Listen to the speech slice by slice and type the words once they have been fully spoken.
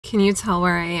Can you tell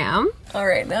where I am? All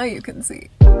right, now you can see.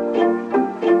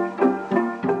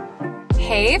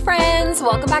 Hey friends,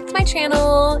 welcome back to my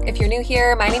channel. If you're new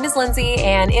here, my name is Lindsay,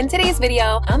 and in today's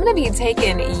video, I'm gonna be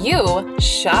taking you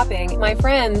shopping. My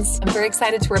friends, I'm very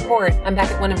excited to report I'm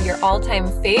back at one of your all-time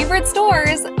favorite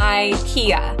stores,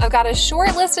 IKEA. I've got a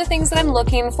short list of things that I'm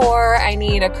looking for. I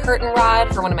need a curtain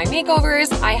rod for one of my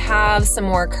makeovers. I have some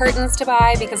more curtains to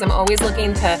buy because I'm always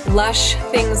looking to lush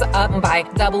things up by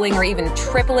doubling or even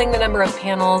tripling the number of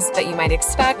panels that you might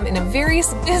expect. I'm in a very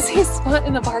busy spot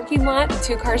in the parking lot.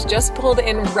 2 cars just pulled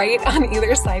in right on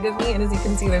either side of me, and as you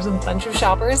can see, there's a bunch of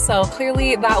shoppers, so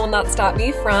clearly that will not stop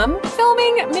me from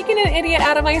filming, making an idiot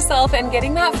out of myself, and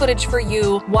getting that footage for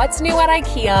you. What's new at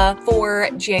IKEA for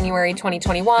January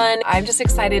 2021? I'm just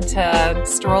excited to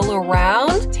stroll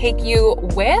around, take you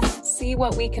with, see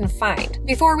what we can find.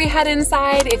 Before we head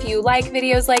inside, if you like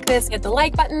videos like this, hit the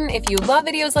like button. If you love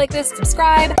videos like this,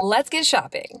 subscribe. Let's get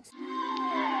shopping.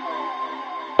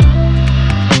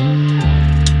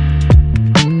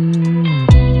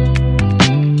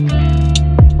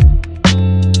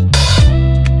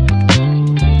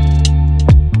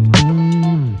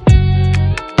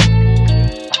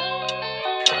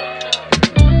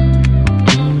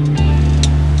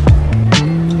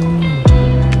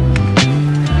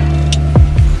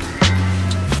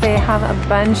 Have a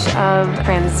bunch of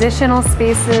transitional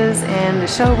spaces in the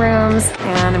showrooms,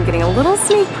 and I'm getting a little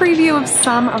sneak preview of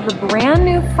some of the brand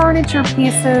new furniture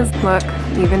pieces. Look,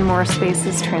 even more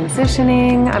spaces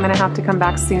transitioning. I'm gonna have to come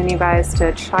back soon, you guys,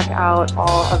 to check out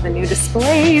all of the new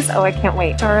displays. Oh, I can't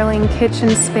wait. Darling kitchen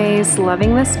space,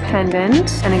 loving this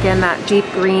pendant. And again, that deep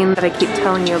green that I keep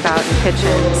telling you about in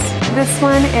kitchens. This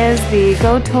one is the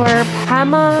Decor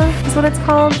Pema, is what it's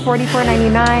called,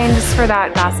 $44.99, just for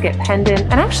that basket pendant.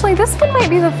 And actually, this one might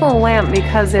be the full lamp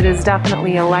because it is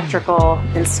definitely electrical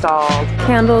installed.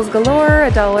 Candles galore,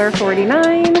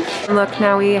 $1.49. And look,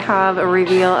 now we have a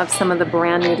reveal of some of the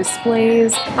brand new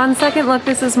displays. On second look,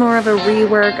 this is more of a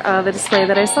rework of a display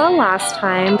that I saw last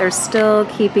time. They're still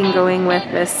keeping going with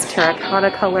this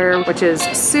terracotta color, which is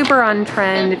super on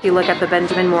trend. If you look at the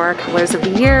Benjamin Moore colors of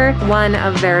the year, one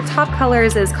of their top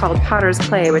colors is called Potter's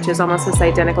Clay, which is almost this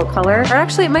identical color. Or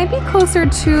actually, it might be closer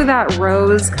to that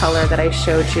rose color that I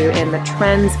showed you in the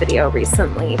trends video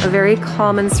recently. A very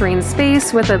calm and serene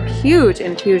space with a huge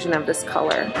infusion of this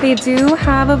color. They do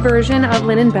have a version of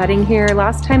linen bedding here.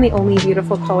 Last time the only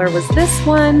beautiful color was this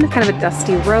one, kind of a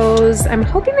dusty rose. I'm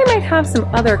hoping they might have some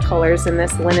other colors in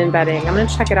this linen bedding. I'm gonna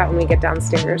check it out when we get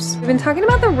downstairs. We've been talking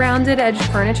about the rounded edge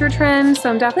furniture trend, so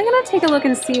I'm definitely gonna take a look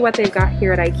and see what they've got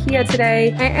here at IKEA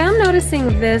today. I am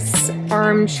noticing this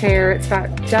armchair. It's got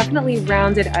definitely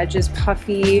rounded edges,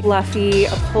 puffy, fluffy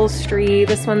upholstery.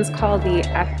 This one's called the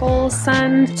Apple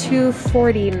Sun,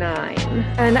 $249.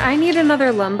 And I need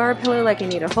another lumbar pillow like I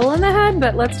need a hole in the head,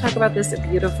 but let's talk about this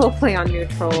beautiful play on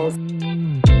neutrals.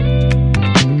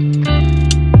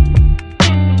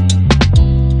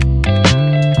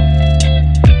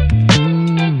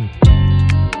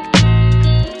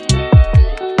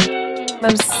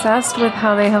 I'm obsessed with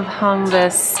how they have hung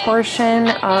this portion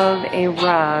of a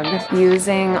rug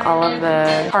using all of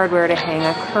the hardware to hang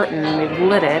a curtain. They've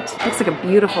lit it. Looks like a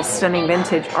beautiful, stunning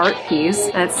vintage art piece.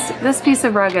 And this piece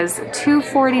of rug is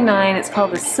 $249. It's called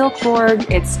the Silkborg.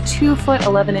 It's 2 foot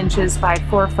 11 inches by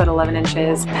 4 foot 11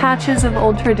 inches. Patches of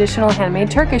old traditional handmade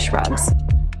Turkish rugs.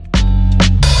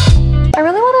 I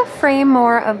really want to frame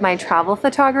more of my travel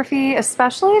photography,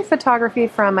 especially photography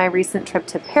from my recent trip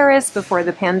to Paris before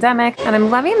the pandemic. And I'm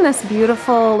loving this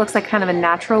beautiful, looks like kind of a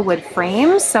natural wood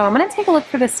frame. So I'm going to take a look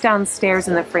for this downstairs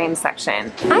in the frame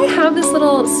section. I have this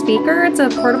little speaker. It's a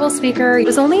portable speaker. It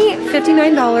was only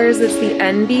 $59. It's the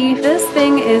NB. This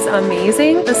thing is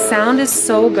amazing. The sound is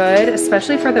so good,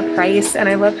 especially for the price. And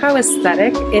I love how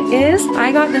aesthetic it is.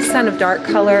 I got this Son of Dark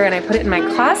color and I put it in my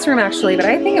classroom actually, but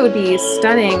I think it would be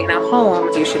stunning in a home.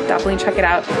 You should definitely check it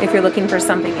out if you're looking for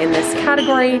something in this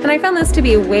category. And I found this to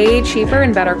be way cheaper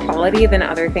and better quality than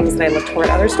other things that I looked for at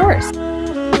other stores.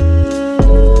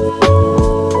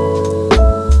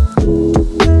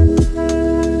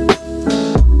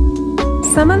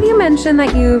 Some of you mentioned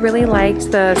that you really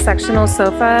liked the sectional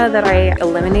sofa that I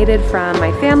eliminated from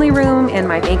my family room in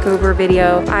my makeover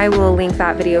video. I will link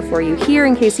that video for you here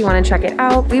in case you want to check it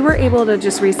out. We were able to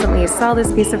just recently sell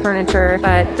this piece of furniture,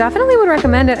 but definitely would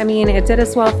recommend it. I mean, it did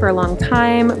us well for a long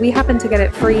time. We happened to get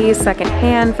it free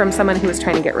secondhand from someone who was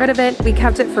trying to get rid of it. We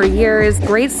kept it for years.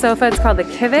 Great sofa. It's called the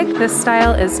Kivik. This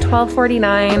style is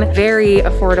 $12.49. Very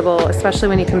affordable, especially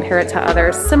when you compare it to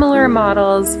other similar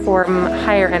models from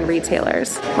higher end retailers.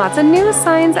 $100. Lots of new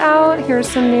signs out. Here's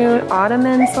some new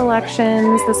ottoman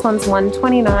selections. This one's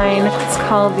 $129. It's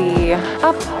called the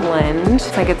Upland.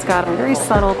 It's like it's got a very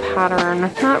subtle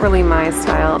pattern. Not really my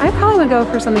style. I probably would go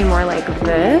for something more like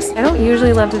this. I don't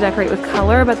usually love to decorate with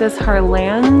color, but this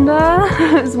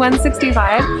Harlanda is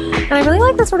 $165. And I really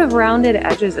like the sort of rounded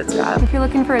edges it's got. If you're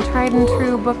looking for a tried and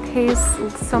true bookcase,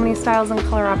 so many styles and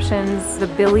color options. The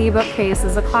Billy bookcase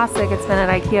is a classic. It's been at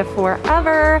IKEA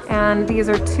forever. And these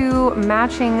are two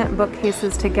matching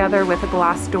bookcases together with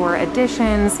glass door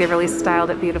additions. They really styled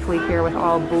it beautifully here with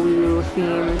all blue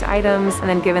themed items. And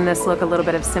then given this look a little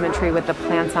bit of symmetry with the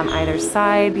plants on either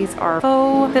side. These are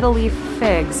faux fiddle leaf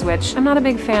figs, which I'm not a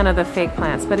big fan of the fake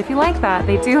plants, but if you like that,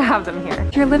 they do have them here.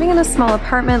 If you're living in a small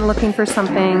apartment looking for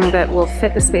something that will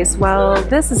fit the space well,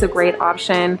 this is a great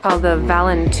option called the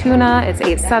Valentuna. It's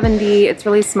 $870. It's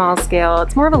really small scale.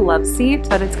 It's more of a love seat,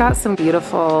 but it's got some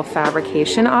beautiful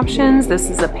fabrication options. This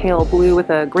is a pale blue with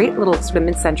a great little sort of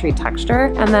mid-century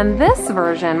texture. And then this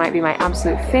version might be my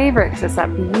absolute favorite because it's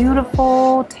that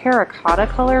beautiful terracotta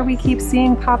color we keep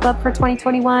seeing pop up for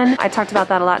 2021. I talked about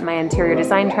that a lot in my interior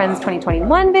design trends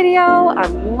 2021 video. I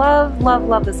love, love,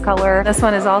 love this color. This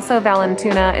one is also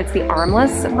Valentuna. It's the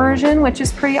armless version, which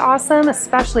is pretty awesome,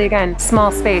 especially again,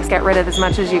 small space. Get rid of as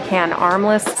much as you can.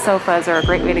 Armless sofas are a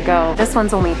great way to go. This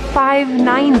one's only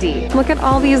 $590. Look at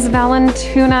all these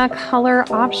Valentuna color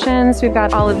options. We've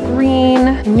got olive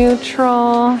green,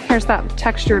 neutral. Here's that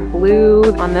textured blue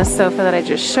on this sofa that I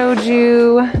just showed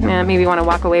you. And maybe you want to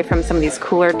walk away from some of these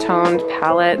cooler toned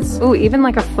palettes. Ooh, even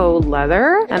like a faux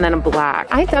leather and then a black.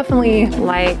 I definitely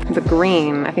like the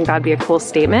green. I think that'd be a cool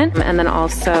statement. And then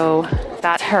also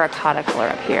that terracotta color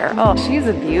up here. Oh, she's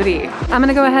a beauty. I'm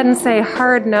gonna go ahead and say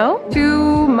hard no.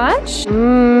 Too much?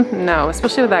 No,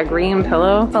 especially with that green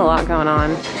pillow. It's a lot going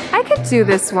on. I could do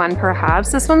this one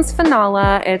perhaps. This one's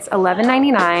Finola. It's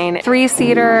 $11.99,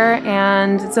 3-seater,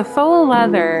 and it's a faux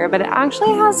leather, but it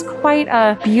actually has quite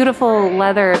a beautiful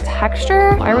leather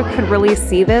texture. I could really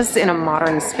see this in a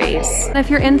modern space. And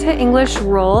if you're into English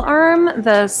roll arm,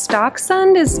 the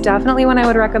Stocksund is definitely one I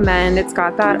would recommend. It's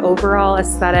got that overall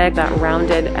aesthetic, that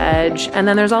rounded edge. And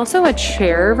then there's also a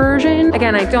chair version.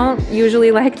 Again, I don't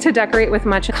usually like to decorate with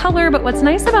much color, but what's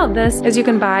nice about this is you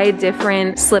can buy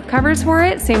different slip covers for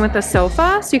it. Same with the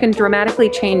sofa, so you can dramatically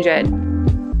change it.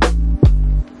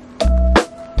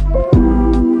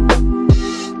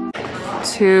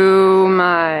 Too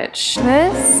much.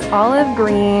 This olive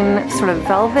green sort of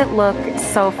velvet look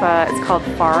sofa, it's called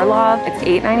Farlov. It's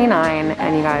 $8.99,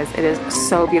 and you guys, it is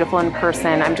so beautiful in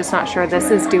person. I'm just not sure this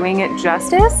is doing it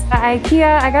justice. At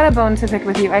IKEA, I got a bone to pick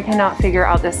with you. I cannot figure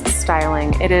out this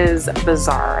styling. It is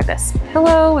bizarre. This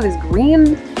pillow with these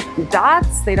green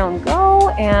dots, they don't go,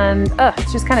 and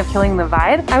it's just kind of killing the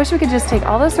vibe. I wish we could just take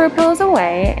all those throw pillows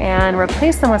away and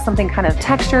replace them with something kind of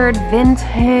textured,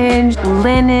 vintage,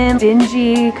 linen,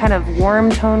 dingy, kind of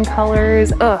warm tone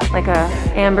colors. Like a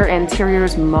amber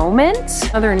interiors moment.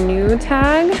 Another new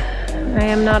tag. I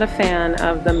am not a fan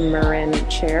of the Marin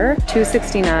chair.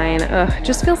 $269.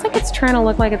 Just feels like it's trying to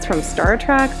look like it's from Star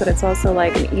Trek, but it's also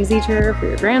like an easy chair for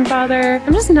your grandfather.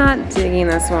 I'm just not digging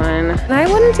this one. And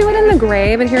I wouldn't do it in the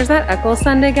gray, but here's that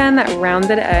Ecclesund again, that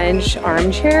rounded edge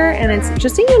armchair, and it's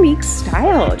just a unique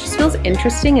style. It just feels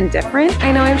interesting and different.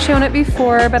 I know I've shown it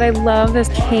before, but I love this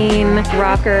cane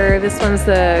rocker. This one's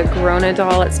the Grona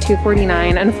doll. It's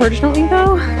 $249. Unfortunately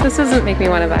though, this doesn't make me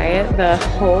want to buy it. The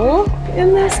hole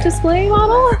in this display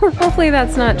model? Hopefully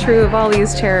that's not true of all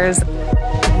these chairs.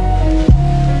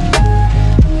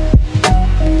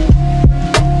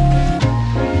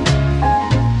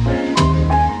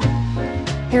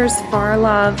 Here's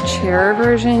Farlov chair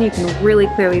version. You can really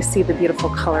clearly see the beautiful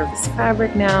color of this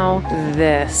fabric now.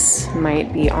 This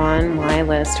might be on my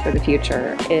list for the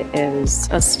future. It is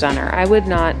a stunner. I would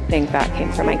not think that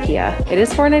came from IKEA. It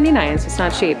is $4.99, so it's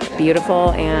not cheap.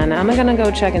 Beautiful, and I'm gonna go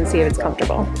check and see if it's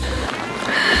comfortable.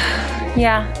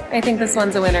 Yeah, I think this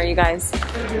one's a winner, you guys.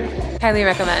 Highly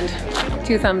recommend.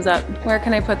 2 thumbs up. Where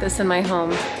can I put this in my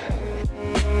home?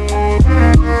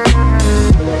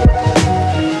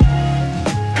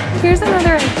 Here's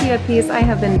another IKEA piece I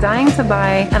have been dying to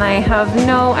buy, and I have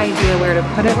no idea where to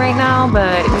put it right now,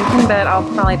 but you can bet I'll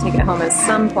probably take it home at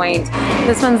some point.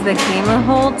 This one's the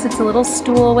Gameholz. It's a little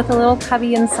stool with a little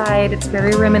cubby inside. It's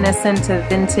very reminiscent of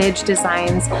vintage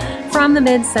designs from the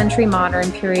mid-century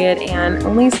modern period, and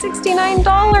only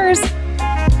 $69.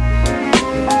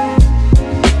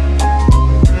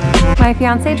 My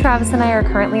fiance Travis and I are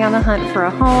currently on the hunt for a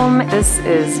home. This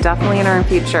is definitely in our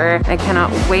future. I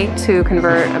cannot wait to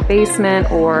convert a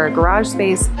basement or garage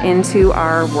space into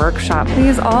our workshop.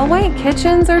 These all white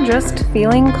kitchens are just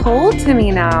feeling cold to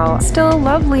me now. Still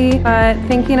lovely, but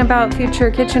thinking about future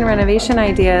kitchen renovation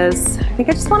ideas, I think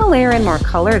I just want to layer in more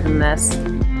color than this.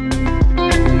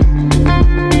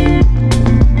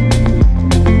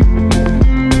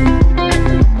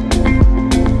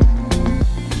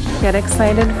 Get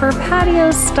excited for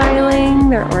patio styling.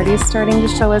 They're already starting to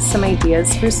show us some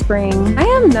ideas for spring. I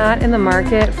am not in the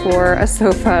market for a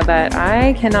sofa, but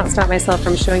I cannot stop myself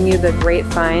from showing you the great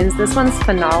finds. This one's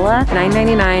Finala,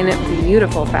 $9.99,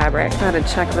 beautiful fabric. Gotta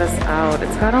check this out.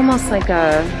 It's got almost like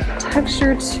a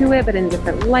texture to it, but in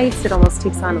different lights, it almost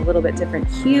takes on a little bit different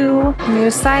hue.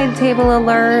 New side table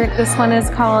alert. This one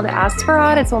is called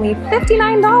Asperod. It's only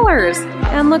 $59.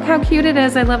 And look how cute it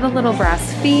is. I love the little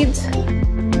brass feet.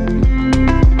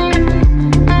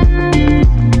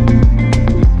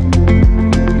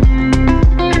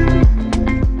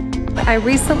 I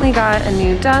recently got a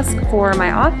new desk for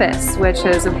my office, which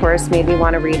has of course made me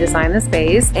want to redesign the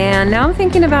space. And now I'm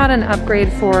thinking about an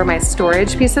upgrade for my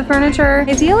storage piece of furniture.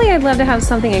 Ideally, I'd love to have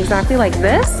something exactly like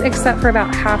this, except for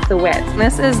about half the width.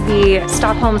 This is the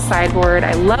Stockholm sideboard.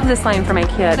 I love this line for my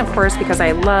kid, of course, because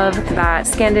I love that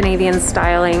Scandinavian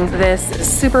styling. This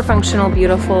super functional,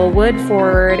 beautiful wood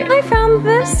forward. I found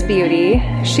this beauty.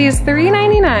 She's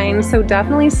 $3.99, so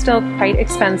definitely still quite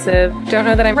expensive. Don't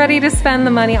know that I'm ready to spend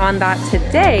the money on that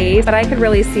today, but I could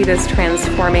really see this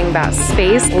transforming that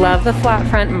space. Love the flat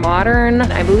front, modern.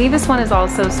 I believe this one is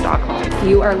also Stockholm. If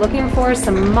you are looking for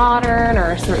some modern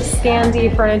or sort of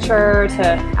Scandi furniture to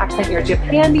accent your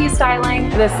Japandi styling,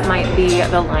 this might be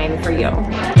the line for you.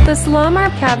 This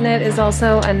Lamar cabinet is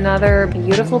also another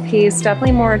beautiful piece,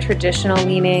 definitely more traditional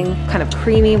leaning, kind of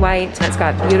creamy white. It's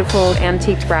got beautiful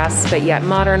antiqued brass, but yet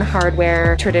modern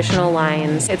hardware, traditional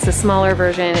lines. It's a smaller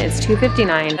version, it's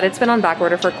 $259, but it's been on back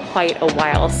order for quite a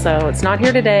while, so it's not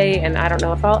here today, and I don't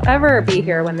know if I'll ever be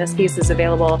here when this piece is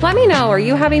available. Let me know, are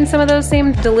you having some of those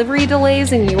same delivery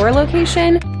delays in your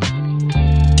location?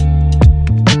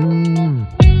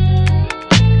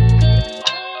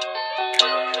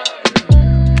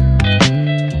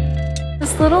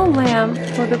 Little lamp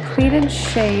with a pleated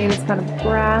shade. It's got a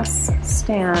brass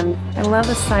stand. I love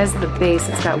the size of the base.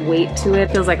 It's got weight to it.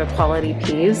 Feels like a quality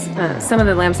piece. Some of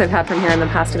the lamps I've had from here in the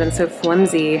past have been so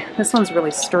flimsy. This one's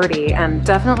really sturdy, and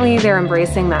definitely they're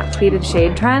embracing that pleated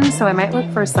shade trend, so I might look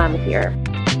for some here.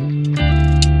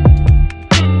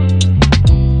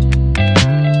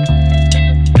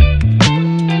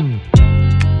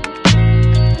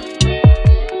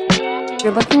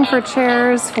 You're looking for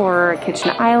chairs for kitchen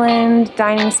island,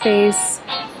 dining space,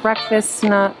 breakfast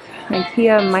nook,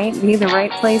 IKEA might be the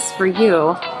right place for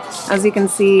you. As you can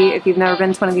see, if you've never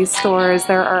been to one of these stores,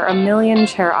 there are a million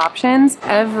chair options,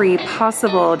 every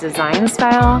possible design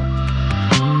style.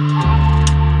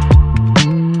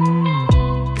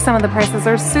 Some of the prices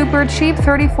are super cheap,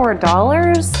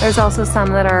 $34. There's also some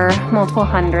that are multiple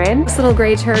hundred. This little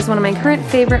gray chair is one of my current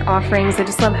favorite offerings. I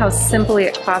just love how simple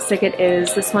yet classic it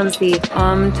is. This one's the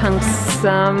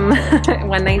Tungsum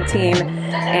 119,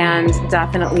 and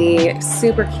definitely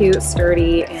super cute,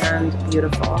 sturdy, and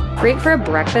beautiful. Great for a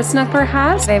breakfast nook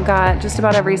perhaps. They've got just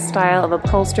about every style of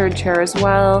upholstered chair as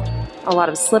well. A lot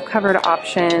of slip-covered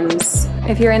options.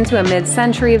 If you're into a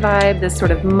mid-century vibe, this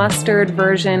sort of mustard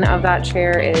version of that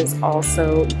chair is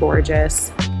also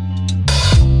gorgeous.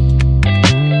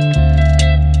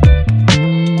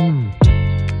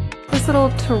 This little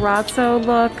terrazzo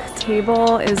look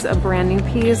table is a brand new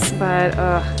piece, but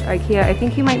IKEA, I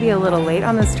think you might be a little late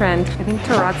on this trend. I think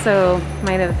terrazzo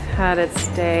might have had its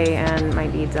day and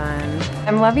might be done.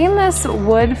 I'm loving this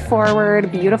wood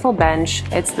forward beautiful bench.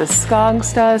 It's the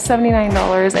Skogstad,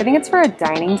 $79. I think it's for a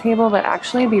dining table, but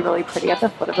actually it'd be really pretty at the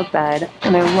foot of a bed.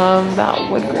 And I love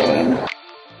that wood grain.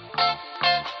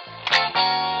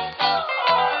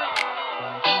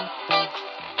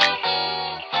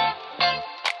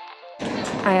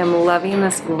 I am loving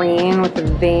this green with the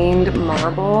veined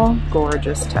marble.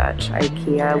 Gorgeous touch.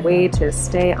 IKEA, way to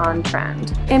stay on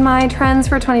trend. In my trends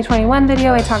for 2021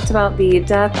 video, I talked about the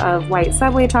death of white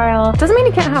subway tile. Doesn't mean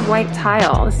you can't have white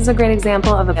tile. This is a great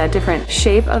example of a different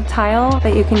shape of tile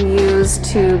that you can use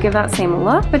to give that same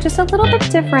look, but just a little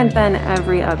bit different than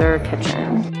every other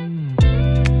kitchen.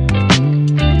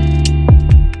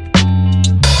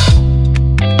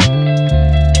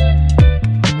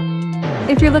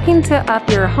 If you're looking to up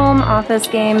your home office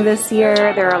game this year,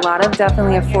 there are a lot of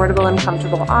definitely affordable and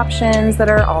comfortable options that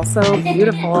are also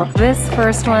beautiful. This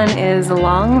first one is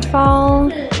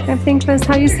Longfall. I think that's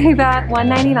how you say that.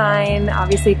 $199.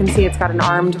 Obviously you can see it's got an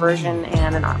armed version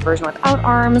and a version without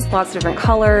arms. Lots of different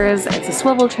colors. It's a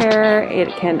swivel chair. It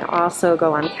can also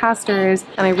go on casters.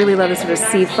 And I really love this sort of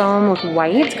sea foam with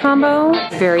white combo.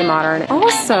 Very modern.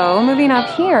 Also, moving up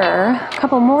here, a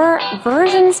couple more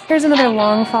versions. Here's another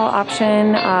long fall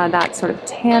option. That sort of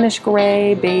tannish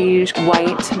gray, beige,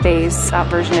 white base. That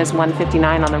version is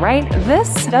 $159 on the right.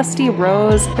 This dusty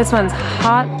rose. This one's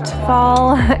hot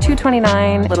fall,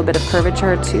 $229. A little bit of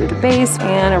curvature to the base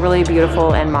and a really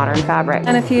beautiful and modern fabric.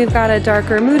 And if you've got a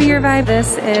darker, moodier vibe,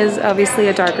 this is obviously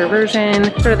a darker version.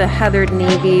 Sort of the heathered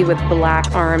navy with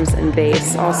black arms and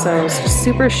base. Also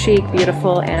super chic,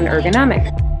 beautiful, and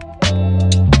ergonomic.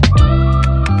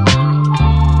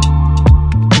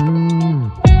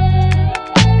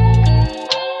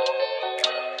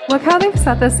 Look how they've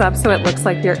set this up so it looks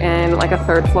like you're in like a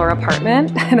third floor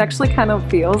apartment. It actually kind of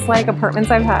feels like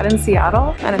apartments I've had in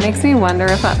Seattle. And it makes me wonder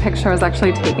if that picture was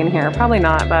actually taken here. Probably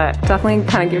not, but definitely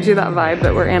kind of gives you that vibe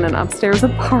that we're in an upstairs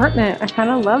apartment. I kind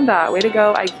of love that. Way to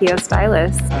go, IKEA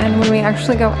stylists. And when we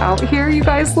actually go out here, you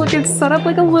guys look, it's set up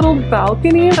like a little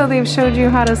balcony. So they've showed you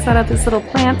how to set up this little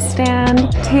plant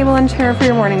stand, table and chair for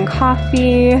your morning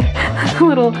coffee, a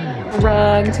little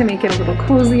rug to make it a little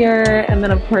cozier, and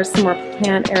then of course some more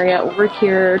plant area over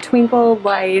here, twinkle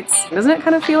lights. Doesn't it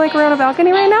kind of feel like we're on a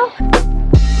balcony right now?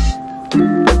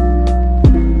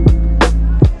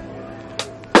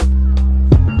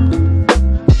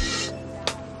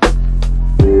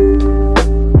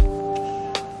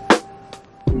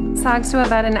 Sags to a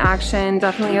bed in action,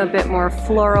 definitely a bit more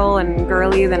floral and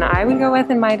girly than I would go with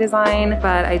in my design,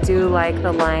 but I do like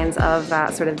the lines of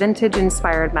that sort of vintage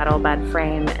inspired metal bed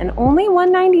frame, and only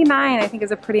 $199 I think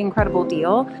is a pretty incredible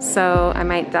deal, so I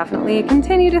might definitely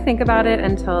continue to think about it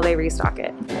until they restock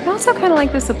it. I also kind of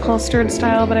like this upholstered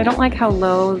style, but I don't like how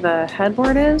low the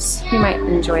headboard is. You might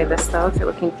enjoy this though if you're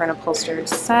looking for an upholstered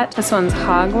set. This one's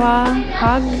Hauga,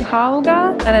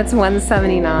 and it's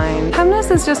 $179. Chemness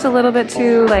is just a little bit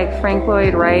too like Frank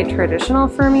Lloyd Wright traditional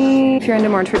for me. If you're into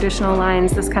more traditional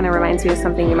lines, this kind of reminds me of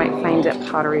something you might find at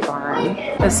Pottery Barn.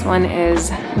 This one is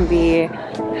the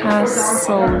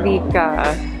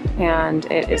Hasselvika, and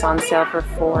it is on sale for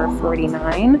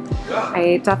 $449.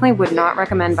 I definitely would not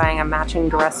recommend buying a matching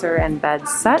dresser and bed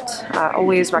set.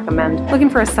 Always recommend looking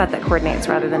for a set that coordinates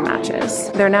rather than matches.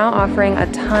 They're now offering a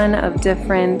ton of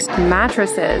different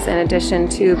mattresses in addition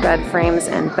to bed frames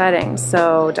and bedding,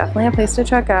 so definitely a place to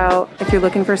check out if you're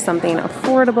looking for something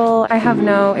affordable. I have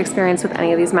no experience with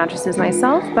any of these mattresses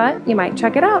myself, but you might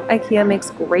check it out. IKEA makes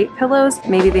great pillows.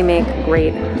 Maybe they make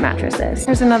great mattresses.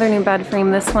 Here's another new bed frame.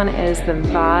 This one is the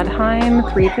Vadheim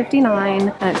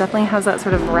 $359, and it definitely has that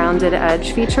sort of rounded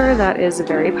edge feature that is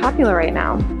very popular right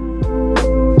now.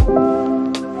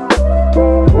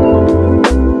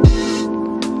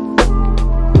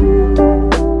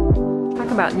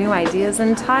 Talk about new ideas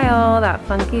in tile. That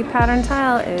funky pattern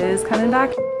tile is coming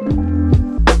back.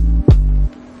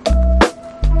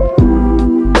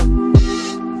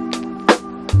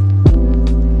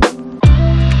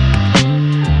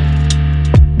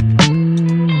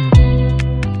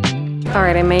 All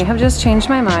right, I may have just changed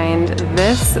my mind.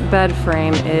 This bed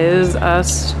frame is a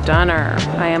stunner.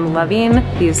 I am loving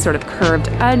these sort of curved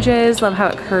edges. Love how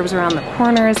it curves around the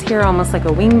corners here, almost like a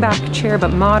wingback chair,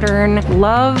 but modern.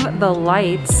 Love the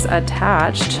lights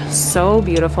attached. So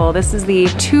beautiful. This is the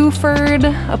two-furred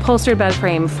upholstered bed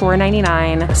frame,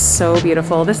 $499. So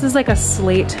beautiful. This is like a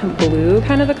slate blue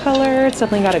kind of a color. It's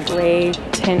definitely got a gray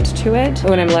tint to it.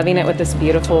 Oh, and I'm loving it with this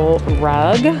beautiful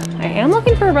rug. I am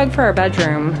looking for a rug for our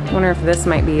bedroom. I wonder if this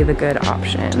might be the good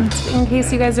option. In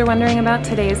case you guys are wondering about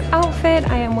today's outfit,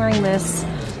 I am wearing this,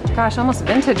 gosh, almost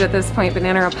vintage at this point,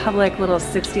 Banana Republic little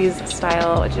 60s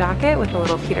style jacket with a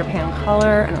little Peter Pan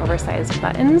collar and oversized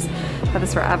buttons. Had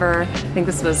this forever. I think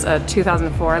this was a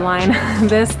 2004 line.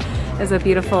 This is a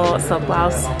beautiful silk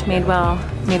blouse,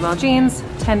 Madewell jeans,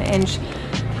 10-inch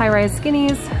high-rise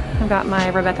skinnies. I've got my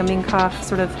Rebecca Minkoff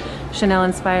sort of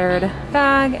Chanel-inspired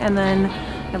bag, and then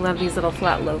I love these little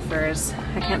flat loafers.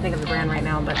 I can't think of the brand right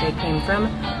now, but they came from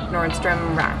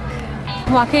Nordstrom Rack.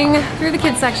 Walking through the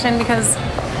kids section because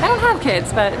I don't have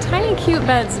kids, but tiny cute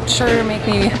beds sure make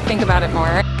me think about it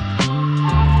more.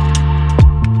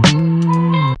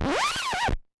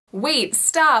 wait,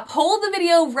 stop, hold the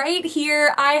video right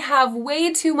here. I have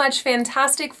way too much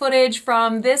fantastic footage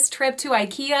from this trip to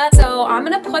IKEA, so I'm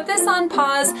gonna put this on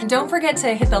pause. Don't forget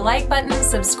to hit the like button,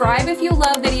 subscribe if you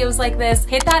love videos like this,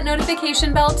 hit that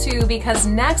notification bell too, because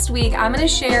next week I'm gonna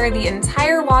share the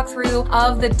entire walkthrough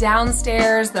of the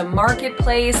downstairs, the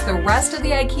marketplace, the rest of the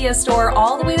IKEA store,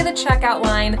 all the way to the checkout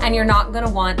line, and you're not gonna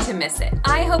want to miss it.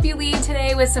 I hope you leave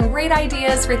today with some great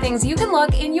ideas for things you can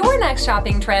look in your next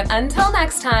shopping trip. Until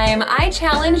next time, I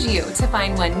challenge you to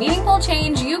find one meaningful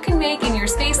change you can make in your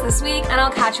space this week, and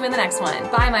I'll catch you in the next one.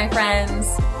 Bye, my friends.